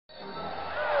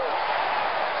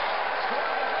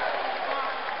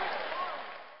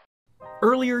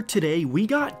Earlier today, we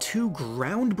got two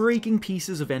groundbreaking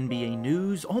pieces of NBA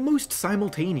news almost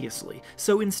simultaneously,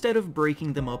 so instead of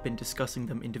breaking them up and discussing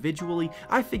them individually,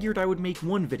 I figured I would make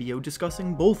one video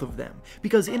discussing both of them,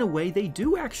 because in a way they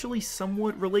do actually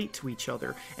somewhat relate to each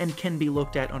other, and can be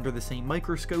looked at under the same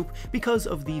microscope because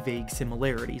of the vague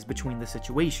similarities between the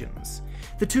situations.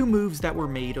 The two moves that were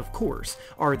made, of course,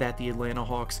 are that the Atlanta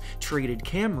Hawks traded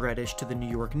Cam Reddish to the New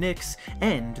York Knicks,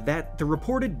 and that the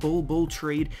reported Bol Bol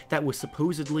trade that was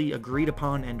supposedly agreed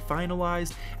upon and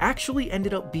finalized actually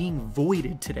ended up being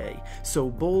voided today, so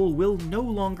Bol will no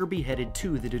longer be headed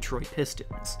to the Detroit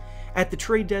Pistons. At the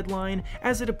trade deadline,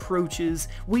 as it approaches,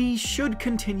 we should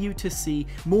continue to see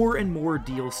more and more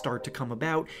deals start to come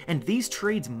about, and these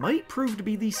trades might prove to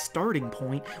be the starting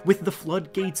point with the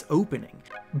floodgates opening.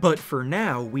 But for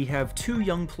now, we have two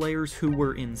young players who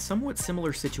were in somewhat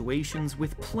similar situations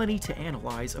with plenty to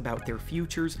analyze about their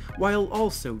futures, while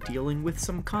also dealing with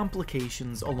some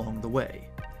complications along the way.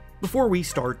 Before we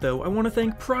start though, I want to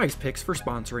thank PrizePicks for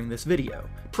sponsoring this video.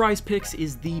 PrizePicks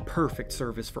is the perfect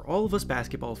service for all of us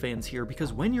basketball fans here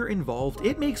because when you're involved,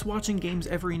 it makes watching games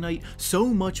every night so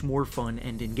much more fun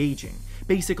and engaging.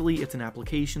 Basically, it's an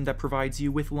application that provides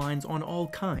you with lines on all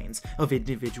kinds of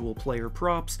individual player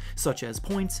props, such as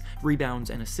points,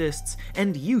 rebounds, and assists,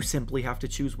 and you simply have to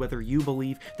choose whether you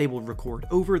believe they will record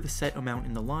over the set amount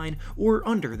in the line or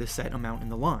under the set amount in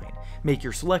the line. Make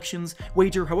your selections,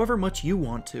 wager however much you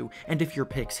want to, and if your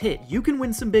picks hit, you can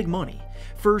win some big money.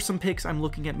 For some picks I'm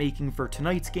looking at making for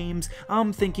tonight's games,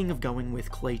 I'm thinking of going with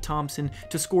Klay Thompson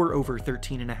to score over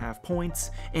 13.5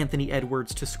 points, Anthony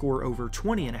Edwards to score over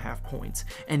 20.5 points,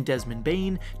 and Desmond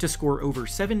Bane to score over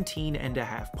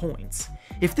 17.5 points.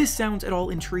 If this sounds at all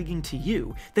intriguing to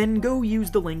you, then go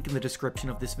use the link in the description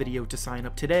of this video to sign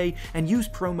up today and use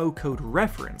promo code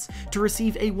REFERENCE to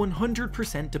receive a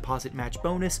 100% deposit match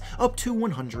bonus up to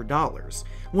 $100.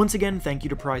 Once again, thank you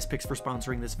to PrizePicks for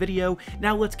sponsoring this video.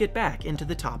 Now let's get back into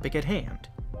the topic at hand.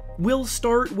 We'll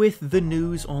start with the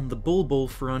news on the Bol Bol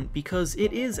front because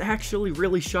it is actually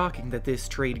really shocking that this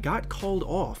trade got called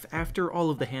off after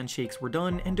all of the handshakes were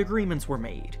done and agreements were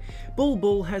made. Bol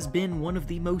Bol has been one of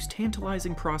the most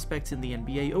tantalizing prospects in the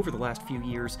NBA over the last few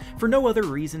years for no other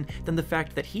reason than the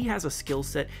fact that he has a skill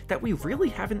set that we really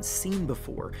haven't seen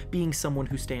before, being someone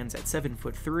who stands at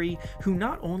 7'3", who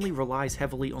not only relies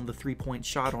heavily on the three-point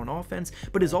shot on offense,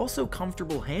 but is also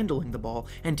comfortable handling the ball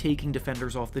and taking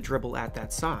defenders off the dribble at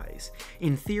that size.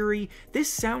 In theory, this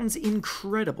sounds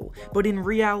incredible, but in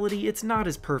reality, it's not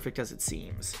as perfect as it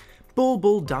seems. Bol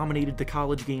Bol dominated the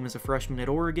college game as a freshman at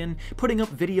Oregon, putting up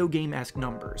video game-esque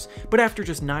numbers, but after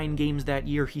just 9 games that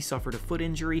year, he suffered a foot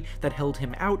injury that held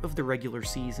him out of the regular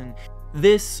season.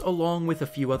 This, along with a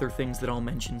few other things that I'll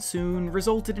mention soon,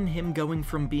 resulted in him going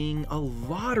from being a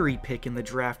lottery pick in the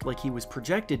draft like he was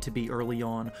projected to be early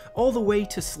on, all the way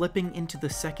to slipping into the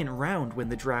second round when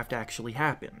the draft actually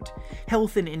happened.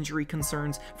 Health and injury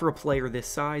concerns for a player this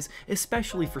size,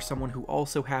 especially for someone who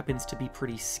also happens to be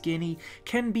pretty skinny,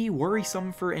 can be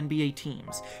worrisome for NBA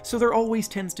teams, so there always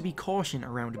tends to be caution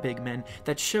around big men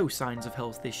that show signs of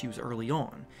health issues early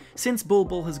on. Since Bol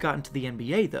Bol has gotten to the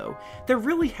NBA though, there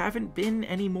really haven't been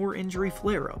any more injury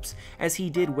flare-ups, as he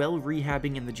did well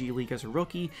rehabbing in the G League as a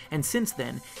rookie, and since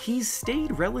then, he's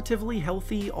stayed relatively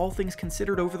healthy all things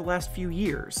considered over the last few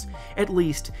years. At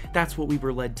least, that's what we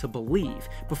were led to believe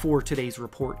before today's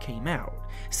report came out.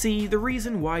 See, the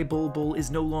reason why Bol Bol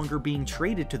is no longer being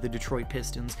traded to the Detroit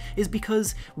Pistons is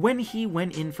because when he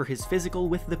went in for his physical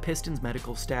with the Pistons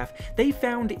medical staff, they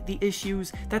found the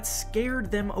issues that scared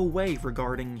them away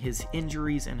regarding his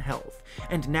injuries and health.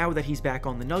 And now that he's back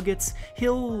on the Nuggets,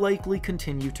 he'll likely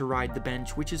continue to ride the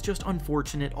bench, which is just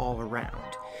unfortunate all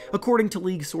around. According to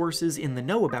league sources in the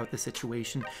know about the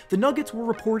situation, the Nuggets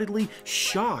were reportedly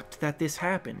shocked that this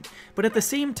happened, but at the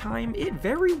same time, it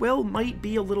very well might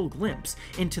be a little glimpse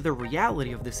into the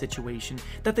reality of the situation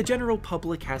that the general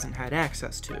public hasn't had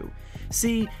access to.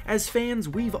 See, as fans,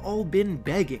 we've all been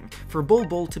begging for Bol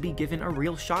Bol to be given a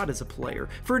real shot as a player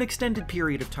for an extended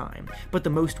period of time, but the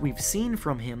most we've seen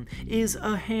from him is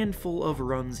a handful of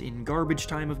runs in garbage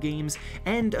time of games,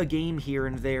 and a game here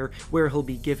and there where he'll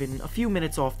be given a few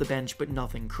minutes off the bench but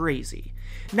nothing crazy.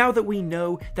 Now that we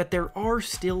know that there are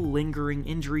still lingering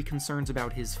injury concerns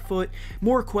about his foot,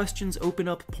 more questions open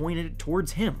up pointed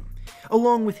towards him.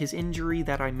 Along with his injury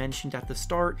that I mentioned at the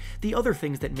start, the other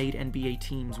things that made NBA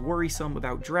teams worrisome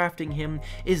about drafting him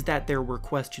is that there were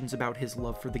questions about his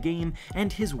love for the game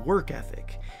and his work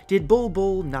ethic. Did Bol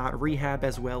Bol not rehab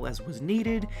as well as was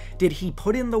needed? Did he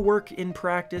put in the work in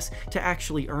practice to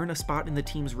actually earn a spot in the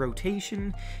team's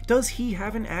rotation? Does he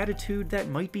have an attitude that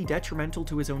might be detrimental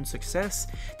to his own success?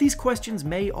 These questions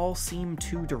may all seem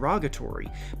too derogatory,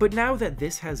 but now that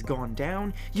this has gone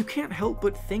down, you can't help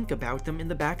but think about them in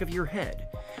the back of your head.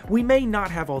 We may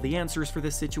not have all the answers for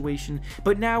this situation,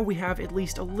 but now we have at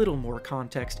least a little more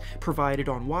context provided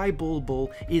on why Bol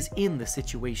Bol is in the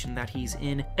situation that he's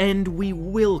in, and we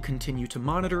will continue to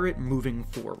monitor it moving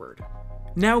forward.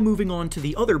 Now moving on to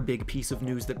the other big piece of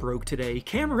news that broke today,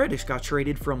 Cam Reddish got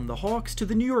traded from the Hawks to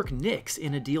the New York Knicks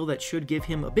in a deal that should give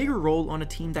him a bigger role on a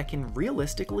team that can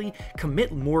realistically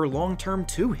commit more long-term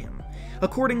to him.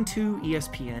 According to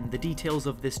ESPN, the details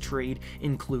of this trade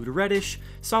include Reddish,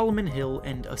 Solomon Hill,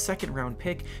 and a second-round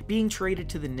pick being traded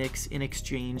to the Knicks in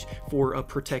exchange for a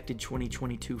protected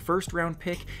 2022 first-round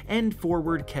pick and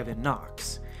forward Kevin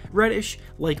Knox. Reddish,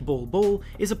 like Bol Bol,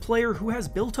 is a player who has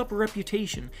built up a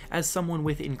reputation as someone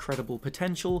with incredible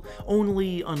potential,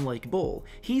 only unlike Bol,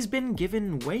 he's been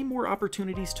given way more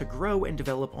opportunities to grow and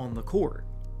develop on the court.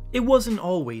 It wasn't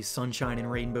always sunshine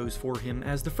and rainbows for him,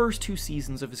 as the first 2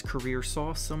 seasons of his career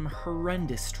saw some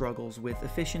horrendous struggles with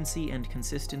efficiency and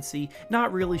consistency,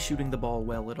 not really shooting the ball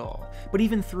well at all. But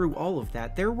even through all of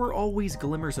that, there were always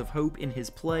glimmers of hope in his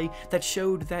play that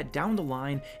showed that down the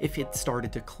line, if it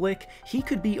started to click, he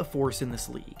could be a force in this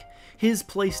league. His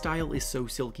play style is so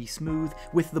silky smooth,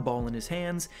 with the ball in his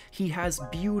hands, he has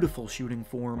beautiful shooting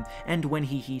form, and when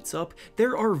he heats up,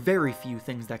 there are very few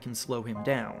things that can slow him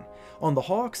down. On the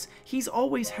Hawks, he's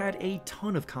always had a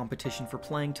ton of competition for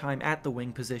playing time at the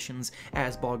wing positions,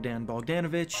 as Bogdan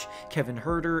Bogdanovic, Kevin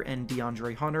Huerter, and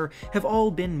DeAndre Hunter have all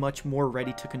been much more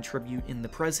ready to contribute in the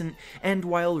present, and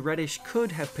while Reddish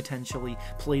could have potentially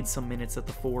played some minutes at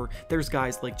the 4, there's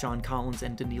guys like John Collins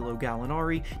and Danilo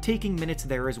Gallinari taking minutes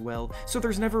there as well, so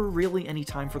there's never really any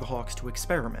time for the Hawks to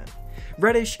experiment.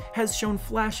 Reddish has shown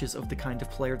flashes of the kind of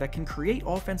player that can create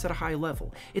offense at a high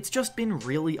level. It's just been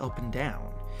really up and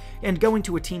down. And going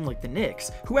to a team like the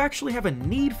Knicks, who actually have a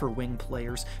need for wing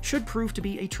players, should prove to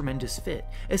be a tremendous fit,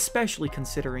 especially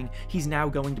considering he's now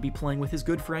going to be playing with his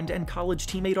good friend and college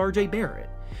teammate RJ Barrett.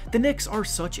 The Knicks are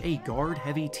such a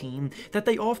guard-heavy team that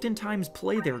they oftentimes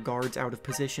play their guards out of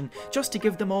position just to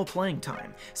give them all playing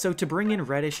time, so to bring in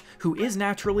Reddish, who is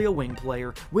naturally a wing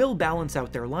player, will balance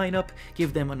out their lineup,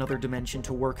 give them another dimension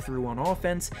to work through on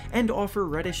offense, and offer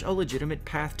Reddish a legitimate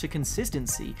path to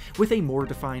consistency with a more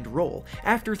defined role,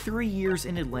 after 3 years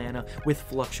in Atlanta with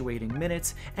fluctuating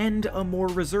minutes, and a more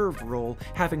reserved role,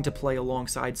 having to play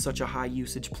alongside such a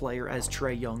high-usage player as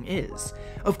Trae Young is.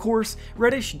 Of course,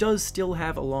 Reddish does still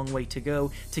have a long way to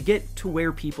go to get to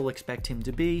where people expect him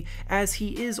to be, as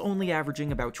he is only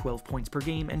averaging about 12 points per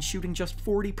game and shooting just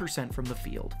 40% from the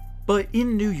field. But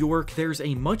in New York, there's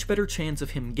a much better chance of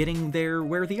him getting there,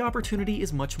 where the opportunity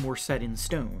is much more set in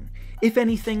stone. If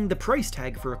anything, the price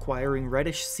tag for acquiring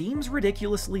Reddish seems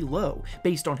ridiculously low,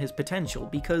 based on his potential,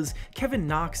 because Kevin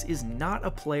Knox is not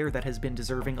a player that has been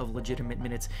deserving of legitimate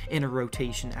minutes in a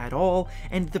rotation at all,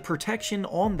 and the protection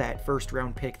on that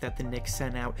first-round pick that the Knicks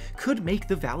sent out could make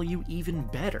the value even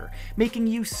better, making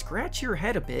you scratch your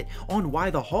head a bit on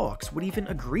why the Hawks would even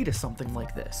agree to something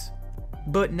like this.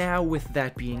 But now, with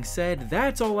that being said,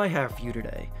 that's all I have for you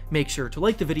today. Make sure to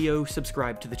like the video,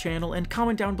 subscribe to the channel, and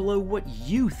comment down below what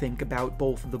you think about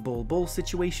both the Bol Bol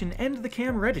situation and the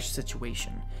Cam Reddish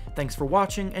situation. Thanks for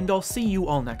watching, and I'll see you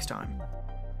all next time.